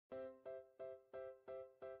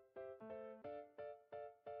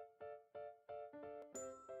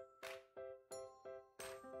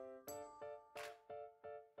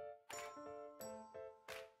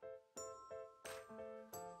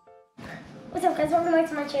What's up, guys? Welcome back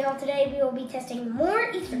to my channel. Today we will be testing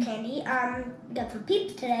more Easter candy. We got some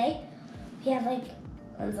Peeps today. We have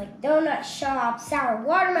ones like donut shop, sour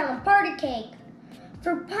watermelon party cake,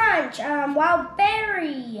 fruit punch, wild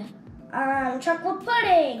berry, chocolate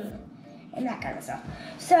pudding, and that kind of stuff.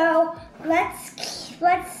 So I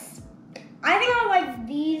think I like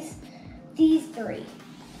these three.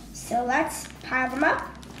 So let's pile them up.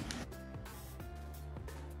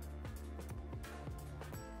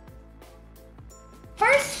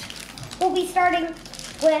 First, we'll be starting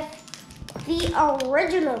with the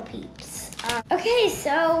original Peeps. Okay,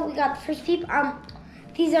 so we got the first Peep.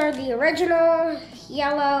 These are the original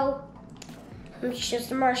yellow. It's just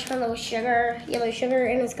a marshmallow sugar, yellow sugar,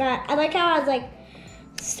 and it's got, I like how it has like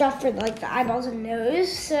stuff for like the eyeballs and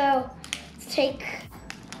nose. So let's take,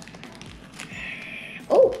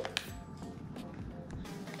 oh.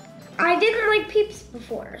 I didn't like Peeps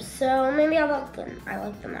before, so maybe I like them. I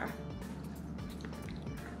like them now.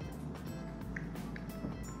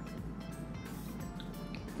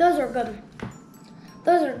 Those are good.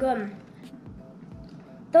 Those are good.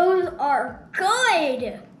 Those are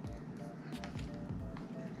good.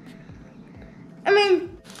 I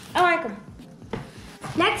mean, I like them.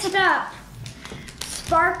 Next up,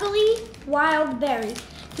 sparkly wild berry.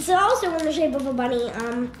 This is also in the shape of a bunny.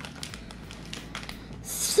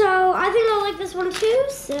 So I think I'll like this one too.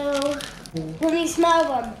 So let me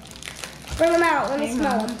smell them. Bring them out. Let me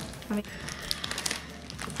smell them.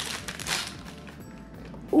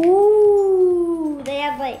 Ooh, they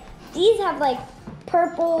have these have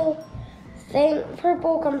purple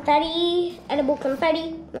confetti, edible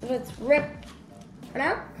confetti. It's ripped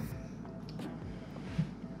out.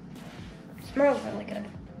 Smells really good.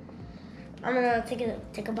 I'm gonna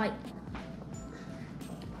take a bite.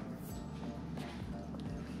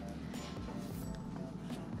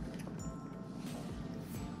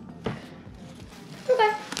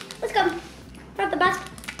 Okay, let's go. Not the best.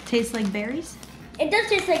 Tastes like berries? It does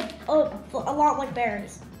taste like a lot like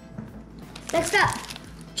berries. Next up,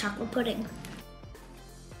 chocolate pudding.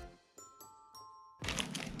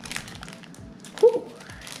 Ooh,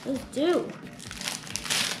 those do.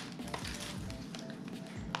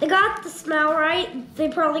 They got the smell right. They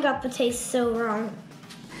probably got the taste so wrong.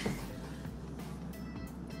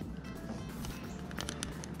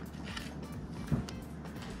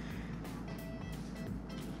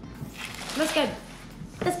 That's good.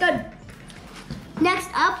 That's good. Next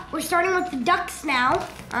up, we're starting with the ducks now.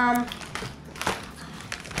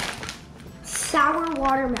 Sour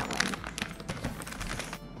watermelon.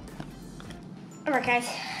 All right, guys.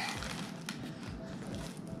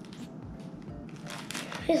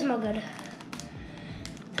 They smell good.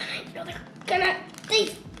 I know they're gonna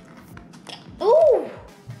taste. Ooh,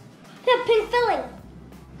 they have pink filling.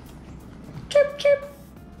 Chirp, chirp.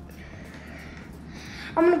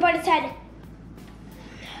 I'm gonna bite its head.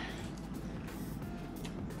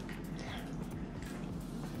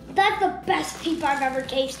 That's the best Peep I've ever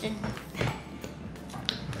tasted.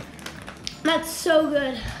 That's so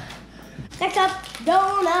good. Next up,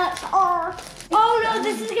 donuts are. Oh no,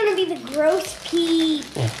 this is gonna be the gross Peep.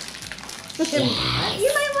 Yes. You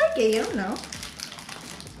might like it, you don't know.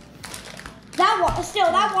 That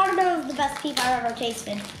watermelon is the best Peep I've ever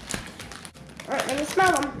tasted. All right, let me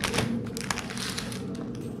smell them.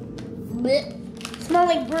 Blech. Smell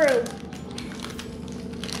like brew.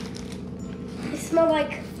 They smell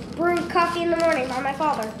like brewed coffee in the morning by my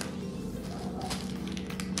father.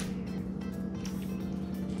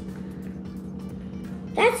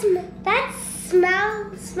 That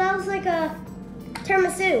smells like a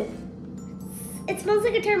tiramisu. It smells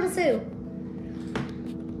like a tiramisu.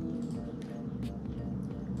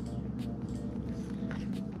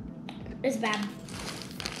 It's bad.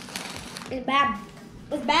 It's bad.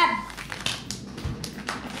 It's bad.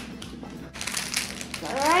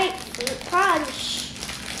 All right, fruit punch.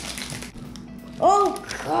 Oh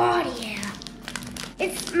God, yeah.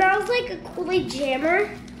 It smells like a Kool-Aid jammer.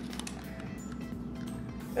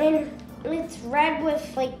 And it's red with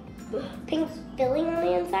pink filling on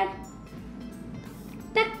the inside.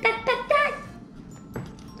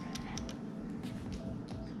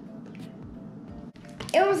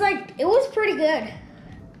 It was pretty good.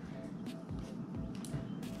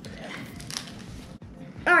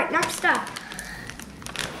 All right, next up,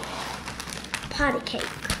 patty cake.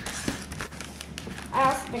 I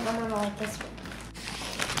also think I'm gonna like this one.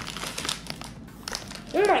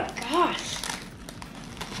 Oh my gosh.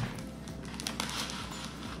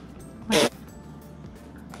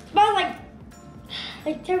 Smells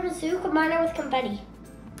like tiramisu combined with confetti.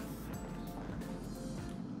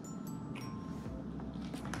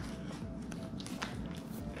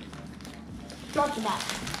 Not the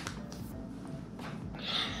best.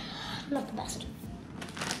 Not the best.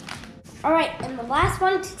 All right, and the last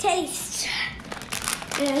one to taste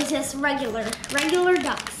is just regular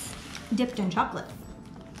ducks. Dipped in chocolate.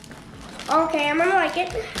 Okay, I'm gonna like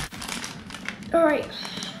it. All right.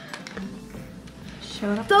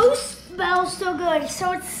 Show it up. Those smell so good.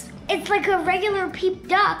 So it's like a regular Peep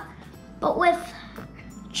duck, but with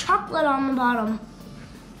chocolate on the bottom.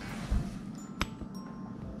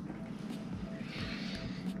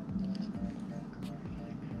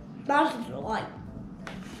 That's a delight.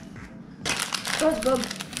 That's good.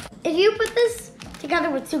 If you put this together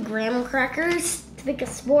with 2 graham crackers to make a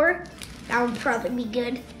s'more, that would probably be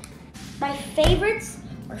good. My favorites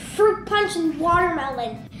are fruit punch and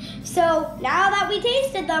watermelon. So now that we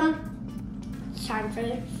tasted them, it's time for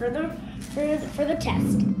the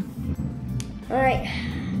test. All right.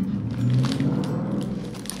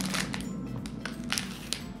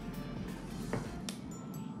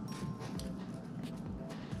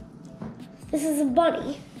 This is a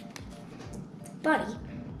bunny. Bunny.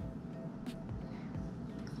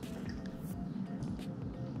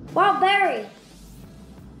 Wild berry.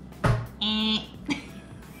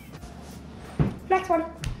 Next one.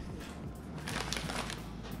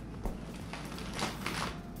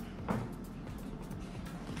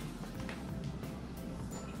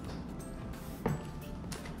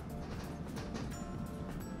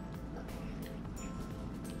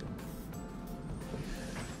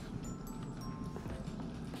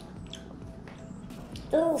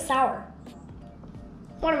 A little sour.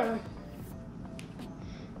 Watermelon.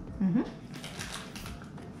 Mm-hmm.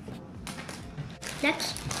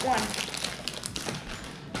 Next one.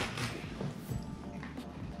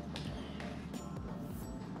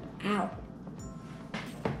 Ow.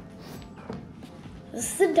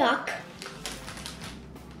 This is a duck.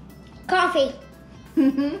 Coffee.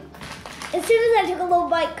 Mm-hmm. As soon as I took a little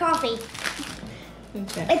bite, coffee.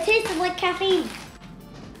 Okay. It tasted like caffeine.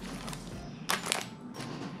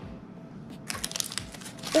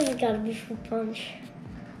 This has gotta be fruit punch.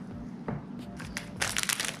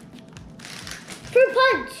 Fruit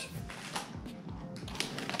punch!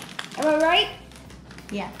 Am I right?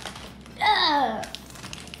 Yeah.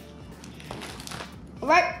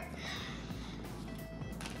 Right?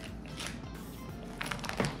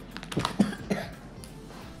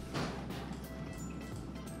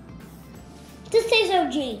 This tastes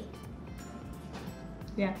OG.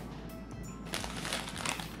 Yeah.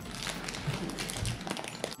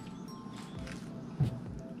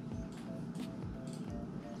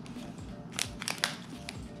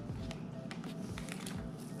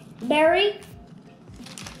 Berry?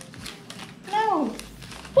 No.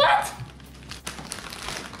 What?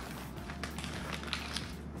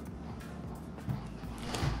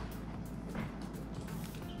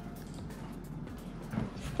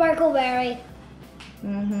 Sparkleberry.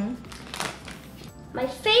 Mm-hmm. My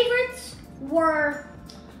favorites were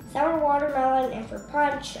sour watermelon and fruit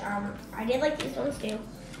punch. I did like these ones too.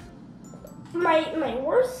 My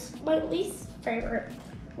least favorite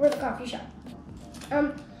were the coffee shop.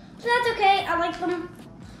 So that's okay, I like them.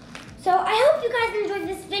 So I hope you guys enjoyed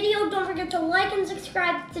this video. Don't forget to like and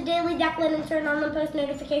subscribe to Daily Declan and turn on the post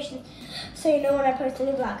notifications so you know when I post a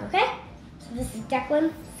new vlog, okay? So this is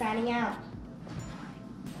Declan signing out.